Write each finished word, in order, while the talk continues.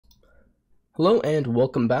Hello and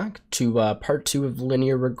welcome back to part 2 of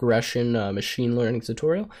linear regression machine learning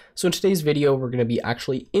tutorial. So in today's video we're going to be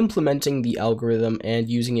actually implementing the algorithm and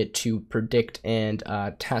using it to predict and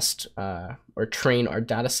test or train our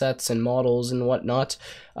data sets and models and whatnot.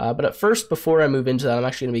 But at first, before I move into that, I'm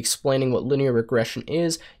actually going to be explaining what linear regression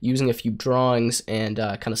is, using a few drawings and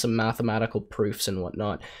kind of some mathematical proofs and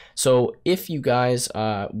whatnot. So if you guys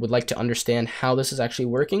would like to understand how this is actually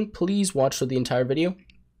working, please watch the entire video.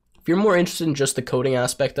 If you're more interested in just the coding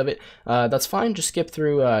aspect of it, that's fine. Just skip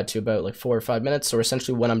through to about like 4 or 5 minutes, or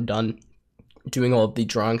essentially when I'm done doing all of the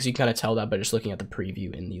drawings. You can kind of tell that by just looking at the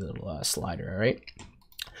preview in the little slider, all right?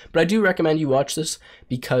 But I do recommend you watch this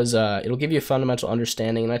because it'll give you a fundamental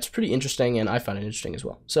understanding, and that's pretty interesting, and I find it interesting as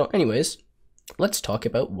well. So anyways, let's talk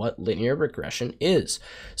about what linear regression is.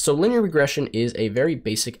 So linear regression is a very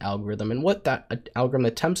basic algorithm, and what that algorithm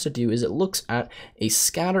attempts to do is it looks at a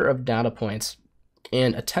scatter of data points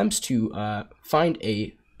and attempts to find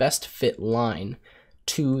a best fit line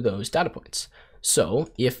to those data points. So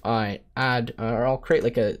if I add, or I'll create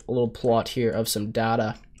like a little plot here of some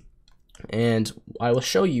data, and I will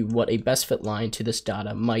show you what a best fit line to this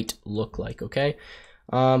data might look like, okay?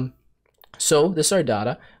 So this is our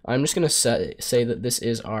data. I'm just gonna say that this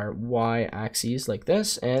is our y-axis like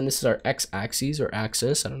this, and this is our x-axis or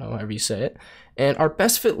axis, I don't know, however you say it. And our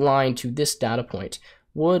best fit line to this data point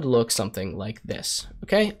would look something like this,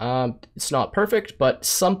 okay? It's not perfect, but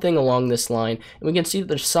something along this line. And we can see that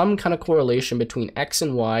there's some kind of correlation between x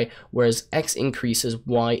and y, whereas x increases,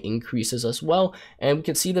 y increases as well. And we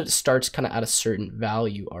can see that it starts kind of at a certain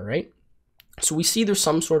value, all right? So we see there's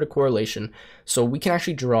some sort of correlation. So we can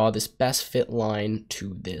actually draw this best fit line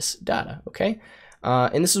to this data, okay?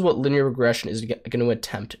 And this is what linear regression is going to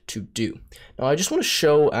attempt to do. Now, I just want to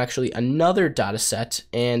show actually another data set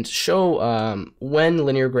and show when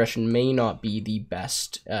linear regression may not be the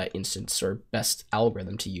best instance or best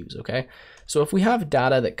algorithm to use, okay? So if we have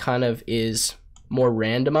data that kind of is more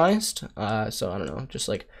randomized, so I don't know, just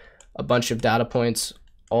like a bunch of data points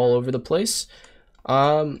all over the place,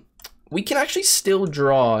 we can actually still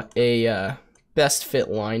draw a best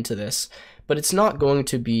fit line to this, but it's not going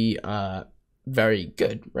to be very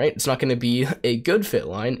good, right? It's not going to be a good fit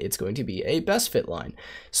line, it's going to be a best fit line.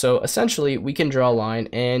 So essentially we can draw a line,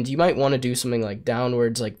 and you might want to do something like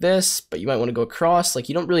downwards like this, but you might want to go across. Like,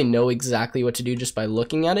 you don't really know exactly what to do just by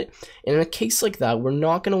looking at it. And in a case like that, we're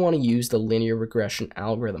not going to want to use the linear regression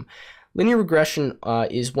algorithm. Linear regression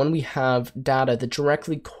is when we have data that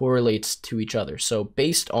directly correlates to each other. So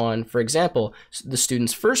based on, for example, the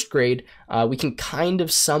student's first grade, we can kind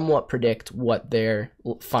of somewhat predict what their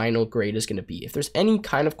final grade is going to be. If there's any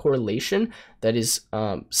kind of correlation that is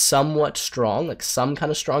somewhat strong, like some kind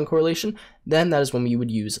of strong correlation, then that is when we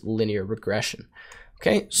would use linear regression.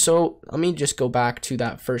 Okay, so let me just go back to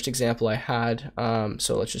that first example I had.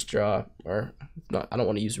 So let's just draw, or not, I don't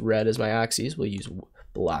want to use red as my axis, we'll use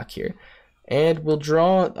black here, and we'll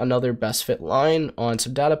draw another best fit line on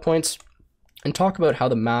some data points and talk about how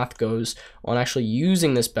the math goes on actually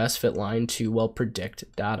using this best fit line to, well, predict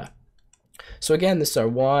data. So again, this is our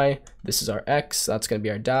y, this is our x, that's going to be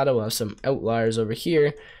our data. We'll have some outliers over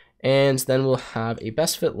here, and then we'll have a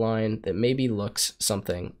best fit line that maybe looks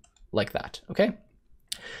something like that, okay?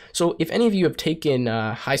 So if any of you have taken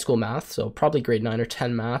high school math, so probably grade 9 or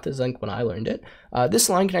 10 math is like when I learned it, this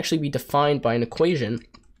line can actually be defined by an equation,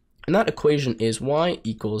 and that equation is y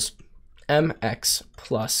equals mx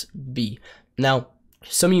plus b. Now,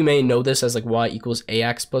 some of you may know this as like y equals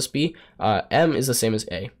ax plus b. M is the same as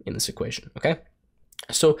a in this equation, okay?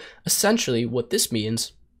 So essentially what this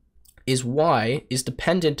means is y is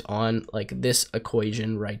dependent on like this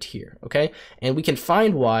equation right here, okay? And we can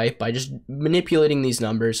find y by just manipulating these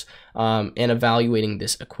numbers and evaluating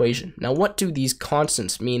this equation. Now, what do these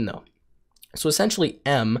constants mean though? So essentially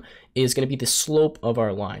m is going to be the slope of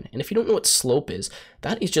our line. And if you don't know what slope is,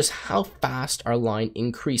 that is just how fast our line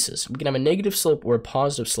increases. We can have a negative slope or a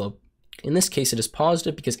positive slope. In this case, it is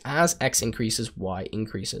positive because as x increases, y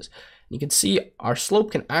increases. And you can see our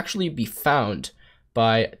slope can actually be found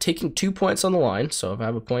by taking 2 points on the line. So if I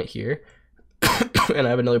have a point here and I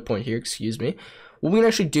have another point here, excuse me, what we can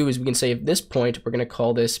actually do is we can say if this point, we're going to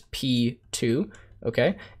call this p2,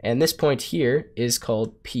 okay, and this point here is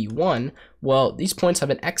called p1. Well, these points have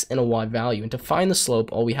an x and a y value, and to find the slope,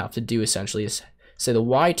 all we have to do essentially is say the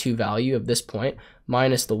y2 value of this point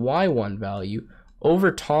minus the y1 value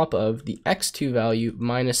over top of the x2 value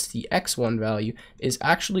minus the x1 value is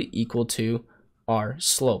actually equal to our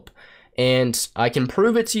slope. And I can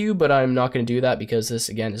prove it to you, but I'm not going to do that because this,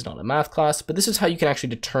 again, is not a math class. But this is how you can actually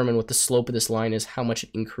determine what the slope of this line is, how much it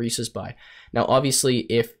increases by. Now, obviously,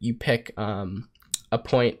 if you pick a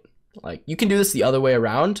point Like you can do this the other way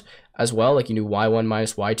around as well. Like you do y1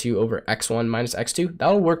 minus y2 over x1 minus x2.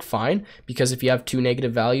 That'll work fine because if you have two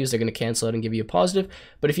negative values, they're going to cancel out and give you a positive.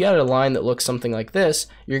 But if you had a line that looks something like this,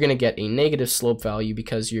 you're going to get a negative slope value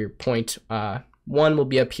because your point 1 will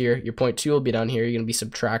be up here, your point 2 will be down here. You're going to be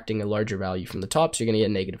subtracting a larger value from the top, so you're going to get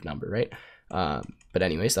a negative number, right? But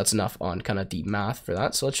anyways, that's enough on kind of deep math for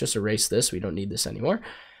that. So let's just erase this. We don't need this anymore.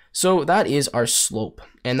 So that is our slope,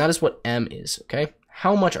 and that is what m is, okay?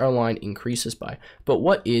 How much our line increases by. But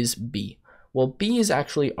what is b? Well, b is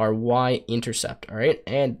actually our y-intercept, all right?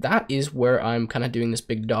 And that is where I'm kind of doing this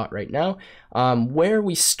big dot right now, where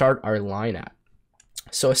we start our line at.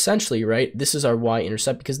 So essentially, right, this is our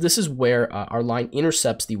y-intercept because this is where our line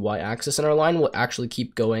intercepts the y-axis, and our line will actually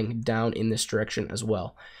keep going down in this direction as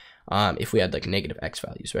well if we had like negative x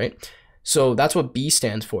values, right? So that's what b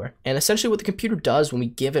stands for. And essentially what the computer does when we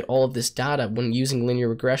give it all of this data when using linear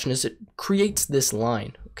regression is it creates this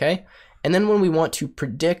line, okay? And then when we want to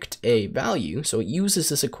predict a value, so it uses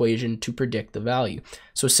this equation to predict the value.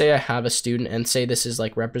 So say I have a student and say this is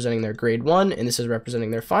like representing their grade 1 and this is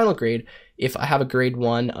representing their final grade. If I have a grade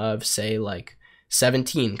 1 of say like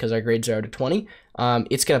 17, because our grades are out of 20,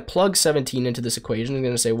 it's going to plug 17 into this equation. It's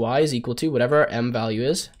going to say y is equal to whatever our m value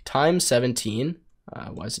is times 17.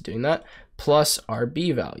 Why is it doing that? Plus our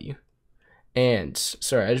b value. And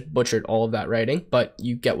sorry, I just butchered all of that writing, but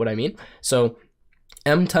you get what I mean. So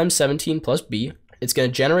m times 17 plus b, it's going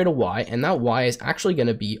to generate a y, and that y is actually going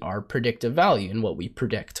to be our predictive value in what we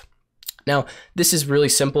predict. Now, this is really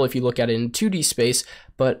simple if you look at it in 2D space,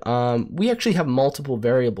 but we actually have multiple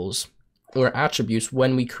variables or attributes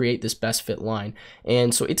when we create this best fit line.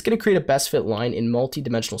 And so it's going to create a best fit line in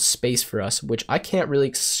multi-dimensional space for us, which I can't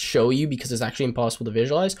really show you because it's actually impossible to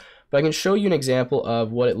visualize, but I can show you an example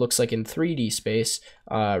of what it looks like in 3D space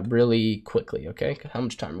really quickly, okay? How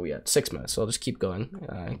much time are we at? 6 minutes, so I'll just keep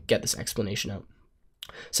going, get this explanation out.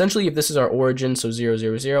 Essentially, if this is our origin, so 0,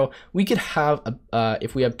 0, 0, we could have,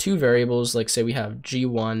 if we have two variables, like say we have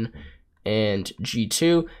g1 and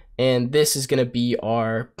g2, and this is going to be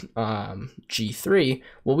our g3,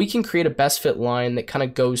 well, we can create a best fit line that kind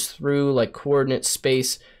of goes through like coordinate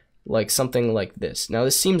space, like something like this. Now,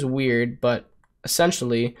 this seems weird, but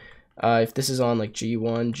essentially, if this is on like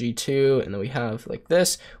g1, g2, and then we have like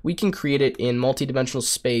this, we can create it in multi-dimensional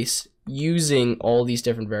space using all these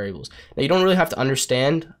different variables. Now, you don't really have to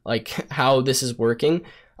understand like how this is working,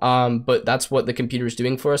 but that's what the computer is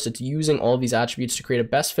doing for us. It's using all of these attributes to create a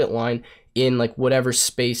best fit line in like whatever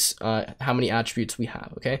space, how many attributes we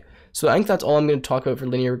have, okay? So I think that's all I'm going to talk about for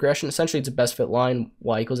linear regression. Essentially, it's a best fit line,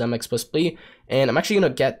 y equals mx plus b, and I'm actually going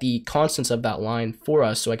to get the constants of that line for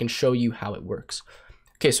us so I can show you how it works.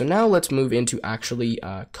 Okay, so now let's move into actually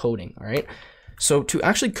coding, all right? So to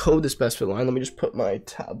actually code this best fit line, let me just put my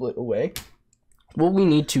tablet away. What we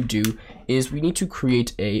need to do is we need to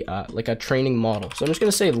create a like a training model. So I'm just going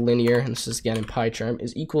to say linear, and this is again in PyCharm,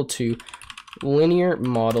 is equal to linear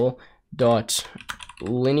model dot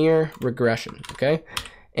linear regression, okay?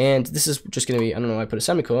 And this is just going to be, I don't know why I put a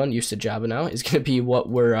semicolon, used to Java now, is going to be what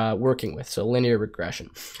we're working with, so linear regression.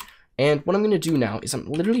 And what I'm going to do now is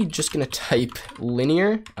I'm literally just going to type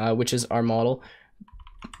linear, which is our model,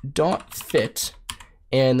 dot fit,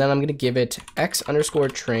 and then I'm going to give it x underscore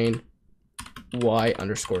train, y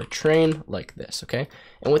underscore train, like this, okay?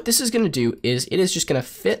 And what this is going to do is it is just going to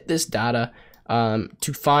fit this data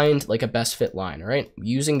to find like a best fit line, all right?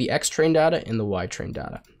 Using the x train data and the y train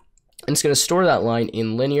data. And it's going to store that line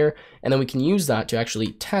in linear, and then we can use that to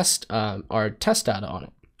actually test our test data on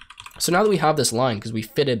it. So now that we have this line, because we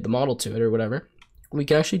fitted the model to it or whatever, we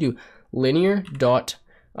can actually do linear dot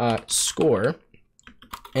score,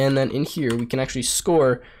 and then in here we can actually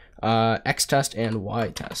score x test and y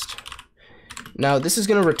test. Now this is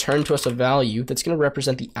going to return to us a value that's going to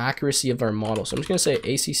represent the accuracy of our model. So I'm just going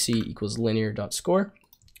to say ACC equals linear dot score.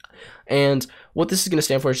 And what this is going to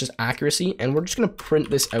stand for is just accuracy, and we're just going to print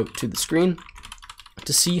this out to the screen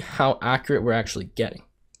to see how accurate we're actually getting.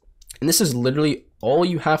 And this is literally all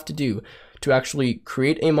you have to do to actually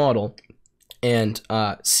create a model and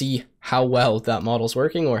see how well that model is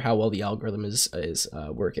working or how well the algorithm is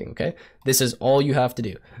working, okay? This is all you have to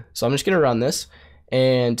do. So I'm just going to run this,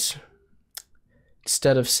 and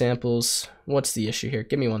instead of samples, what's the issue here?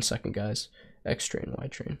 Give me 1 second, guys. X train, Y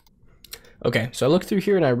train. Okay, so I looked through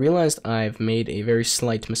here and I realized I've made a very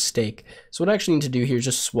slight mistake. So what I actually need to do here is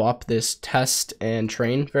just swap this test and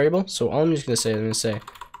train variable. So all I'm just going to say,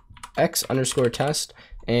 x underscore test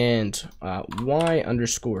and y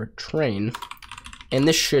underscore train. And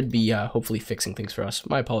this should be hopefully fixing things for us.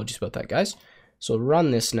 My apologies about that, guys. So run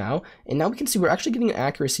this now, and now we can see we're actually getting an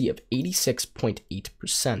accuracy of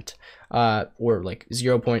 86.8%, or like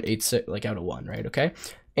 0.86 like out of 1, right? Okay,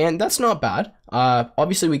 and that's not bad.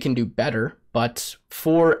 Obviously we can do better, but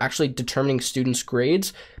for actually determining students'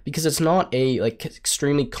 grades, because it's not a like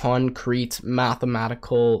extremely concrete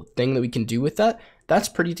mathematical thing that we can do with that, that's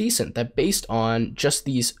pretty decent. That based on just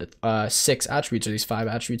these 6 attributes, or these 5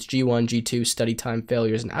 attributes, G1, G2, study time,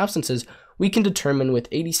 failures, and absences, we can determine with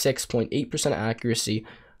 86.8% accuracy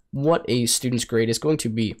what a student's grade is going to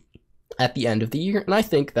be at the end of the year, and I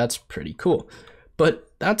think that's pretty cool.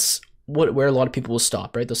 But that's where a lot of people will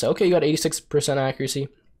stop, right? They'll say, okay, you got 86% accuracy,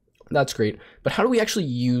 that's great, but how do we actually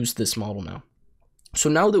use this model now? So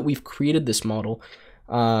now that we've created this model,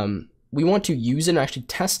 we want to use it and actually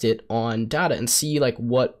test it on data and see like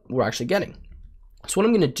what we're actually getting. So what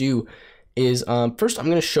I'm going to do is first I'm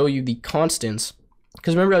going to show you the constants,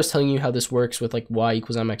 because remember I was telling you how this works with like y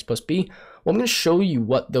equals mx plus b. Well, I'm going to show you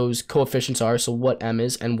what those coefficients are, so what m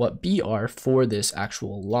is and what b are for this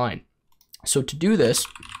actual line. So to do this,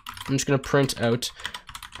 I'm just going to print out,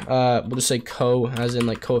 we'll just say co as in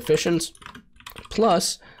like coefficients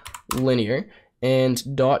plus linear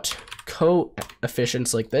and dot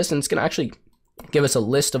coefficients like this, and it's going to actually give us a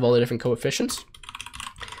list of all the different coefficients.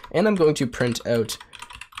 And I'm going to print out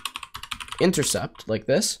intercept like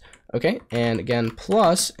this, okay, and again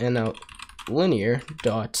plus, and now linear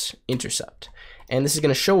dot intercept, and this is going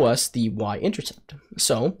to show us the y-intercept.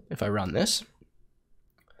 So if I run this,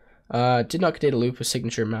 did not contain a loop with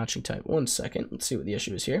signature matching type. One second, let's see what the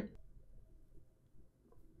issue is here.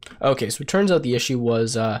 Okay, so it turns out the issue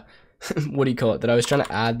was what do you call it, that I was trying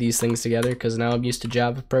to add these things together, because now I'm used to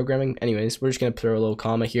Java programming. Anyways, we're just going to throw a little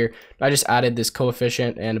comma here. I just added this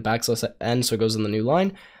coefficient and a backslash at n, so it goes in the new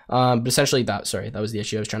line. But essentially that was the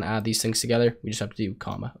issue. I was trying to add these things together. We just have to do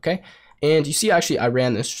comma, okay? And you see, actually I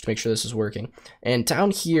ran this just to make sure this is working. And down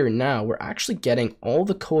here now, we're actually getting all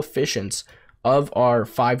the coefficients of our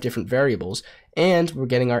 5 different variables, and we're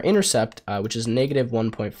getting our intercept, which is negative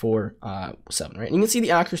 1.47, right? And you can see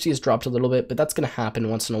the accuracy has dropped a little bit, but that's going to happen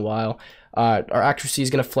once in a while. Our accuracy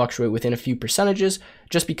is going to fluctuate within a few percentages,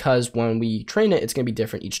 just because when we train it, it's going to be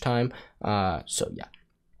different each time. So yeah.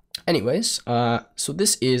 Anyways, so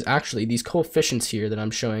this is actually these coefficients here that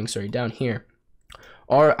I'm showing, sorry, down here,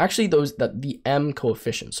 are actually those that the m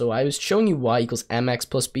coefficient. So I was showing you y equals mx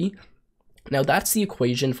plus b. Now that's the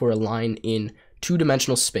equation for a line in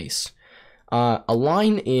 2-dimensional space. A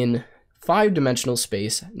line in 5-dimensional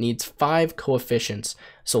space needs 5 coefficients,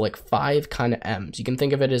 so like 5 kind of m's. You can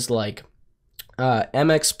think of it as like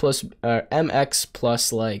mx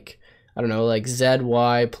plus like, I don't know, like zy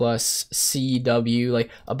plus cw, like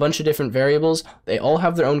a bunch of different variables. They all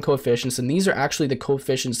have their own coefficients, and these are actually the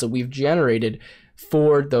coefficients that we've generated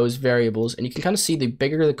for those variables. And you can kind of see the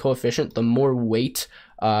bigger the coefficient, the more weight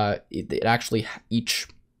it actually, each,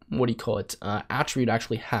 what do you call it, attribute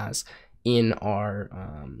actually has in our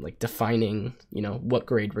like defining, you know, what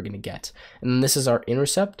grade we're going to get. And this is our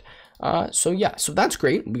intercept. So yeah, so that's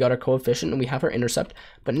great. We got our coefficient and we have our intercept,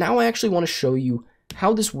 but now I actually want to show you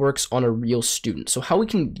how this works on a real student. So how we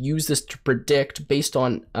can use this to predict based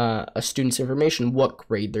on a student's information what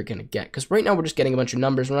grade they're going to get. Because right now we're just getting a bunch of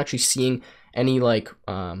numbers. We're not actually seeing any like,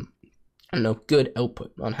 I don't know, good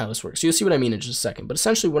output on how this works. So you'll see what I mean in just a second. But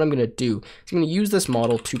essentially what I'm going to do is I'm going to use this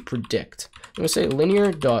model to predict. I'm going to say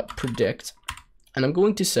linear.predict, and I'm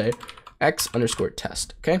going to say x underscore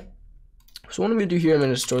test, okay? So what I'm going to do here, I'm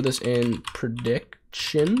going to store this in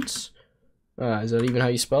predictions. Is that even how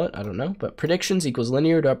you spell it? I don't know. But predictions equals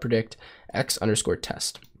linear.predict x underscore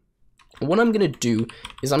test. What I'm going to do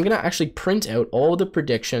is I'm going to actually print out all the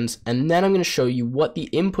predictions, and then I'm going to show you what the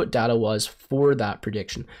input data was for that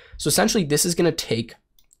prediction. So essentially this is going to take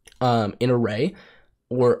an array,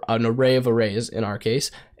 or an array of arrays in our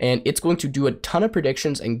case, and it's going to do a ton of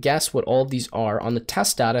predictions and guess what all of these are on the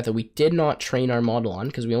test data that we did not train our model on,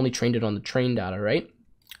 because we only trained it on the trained data, right?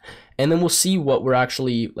 And then we'll see what we're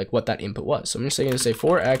actually, like what that input was. So I'm just going to say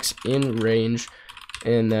for x in range,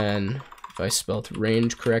 and then if I spelled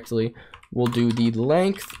range correctly, we'll do the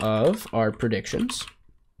length of our predictions,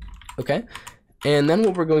 okay? And then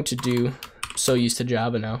what we're going to do, I'm so used to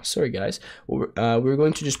Java now, sorry guys, we're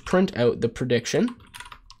going to just print out the prediction.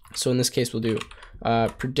 So in this case, we'll do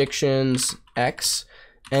predictions x,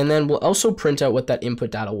 and then we'll also print out what that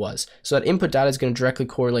input data was. So that input data is going to directly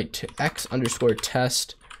correlate to x underscore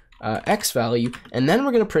test x value, and then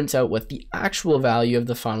we're going to print out what the actual value of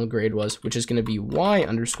the final grade was, which is going to be y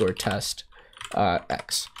underscore test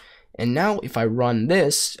x. And now if I run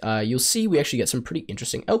this, you'll see we actually get some pretty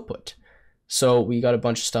interesting output. So we got a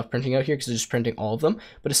bunch of stuff printing out here because it's just printing all of them.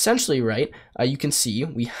 But essentially, right, you can see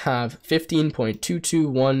we have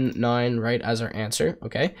 15.2219, right, as our answer,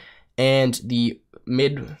 okay? And the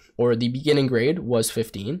beginning grade was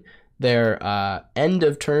 15. Their end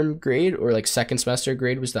of term grade, or like second semester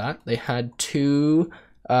grade, was that. They had 2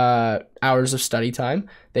 hours of study time.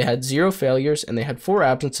 They had 0 failures, and they had 4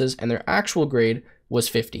 absences, and their actual grade was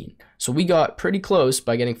 15. So we got pretty close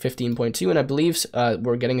by getting 15.2, and I believe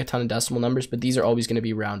we're getting a ton of decimal numbers, but these are always going to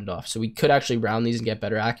be rounded off. So we could actually round these and get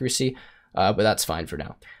better accuracy, but that's fine for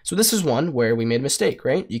now. So this is one where we made a mistake,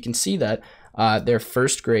 right? You can see that their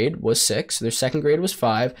first grade was 6, their second grade was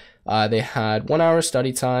 5, they had 1 hour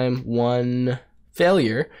study time, 1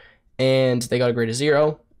 failure, and they got a grade of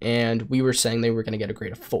 0, and we were saying they were going to get a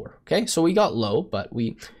grade of 4, okay? So we got low, but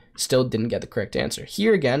we still didn't get the correct answer.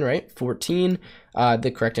 Here again, right, 14,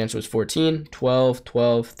 the correct answer was 14, 12,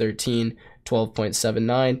 12, 13,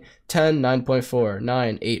 12.79, 10, 9.4,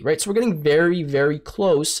 9, 8, right? So we're getting very, very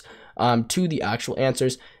close to the actual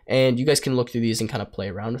answers, and you guys can look through these and kind of play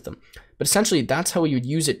around with them. But essentially, that's how we would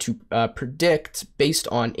use it to predict based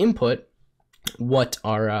on input what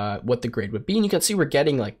the grade would be. And you can see we're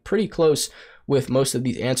getting like pretty close with most of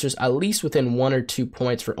these answers, at least within 1 or 2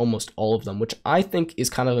 points for almost all of them, which I think is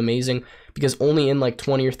kind of amazing because only in like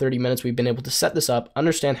 20 or 30 minutes we've been able to set this up,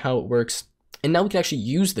 understand how it works, and now we can actually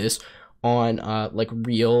use this on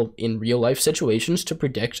in real life situations to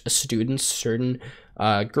predict a student's certain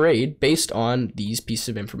grade based on these pieces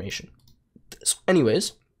of information. So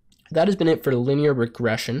anyways, that has been it for linear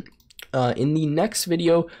regression. In the next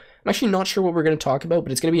video, I'm actually not sure what we're going to talk about,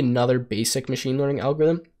 but it's going to be another basic machine learning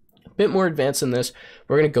algorithm. A bit more advanced than this.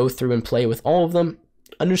 We're going to go through and play with all of them,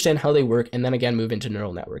 understand how they work, and then again move into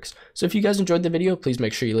neural networks. So if you guys enjoyed the video, please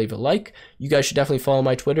make sure you leave a like. You guys should definitely follow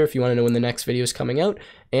my Twitter if you want to know when the next video is coming out.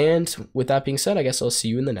 And with that being said, I guess I'll see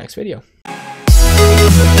you in the next video. We'll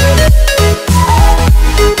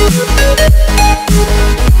be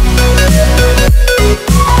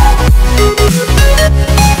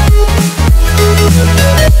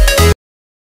right back.